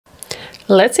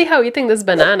Let's see how eating this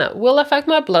banana will affect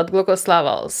my blood glucose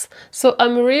levels. So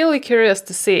I'm really curious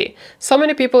to see. So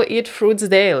many people eat fruits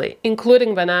daily,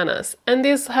 including bananas, and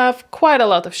these have quite a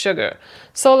lot of sugar.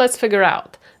 So let's figure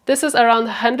out. This is around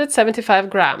 175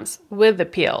 grams with the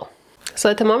peel. So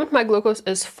at the moment my glucose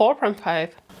is 4.5.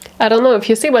 I don't know if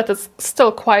you see, but it's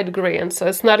still quite green, so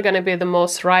it's not going to be the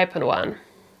most ripened one.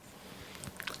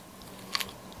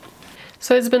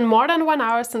 So it's been more than 1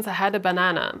 hour since I had a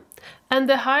banana, and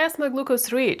the highest my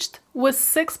glucose reached was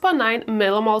 6.9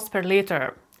 millimoles per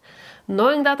liter.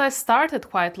 Knowing that I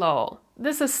started quite low,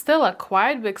 this is still a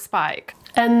quite big spike.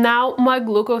 And now my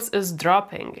glucose is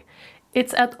dropping.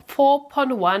 It's at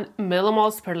 4.1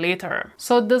 millimoles per liter.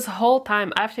 So this whole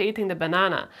time after eating the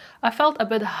banana, I felt a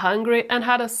bit hungry and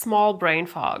had a small brain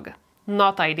fog.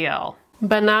 Not ideal.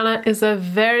 Banana is a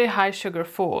very high sugar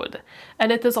food,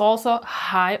 and it is also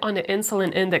high on the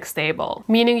insulin index table,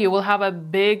 meaning you will have a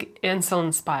big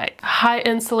insulin spike. High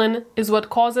insulin is what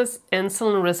causes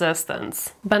insulin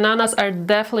resistance. Bananas are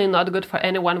definitely not good for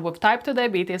anyone with type 2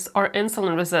 diabetes or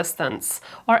insulin resistance,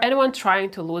 or anyone trying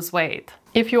to lose weight.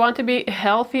 If you want to be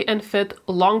healthy and fit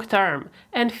long term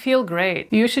and feel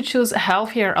great, you should choose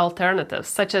healthier alternatives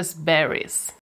such as berries.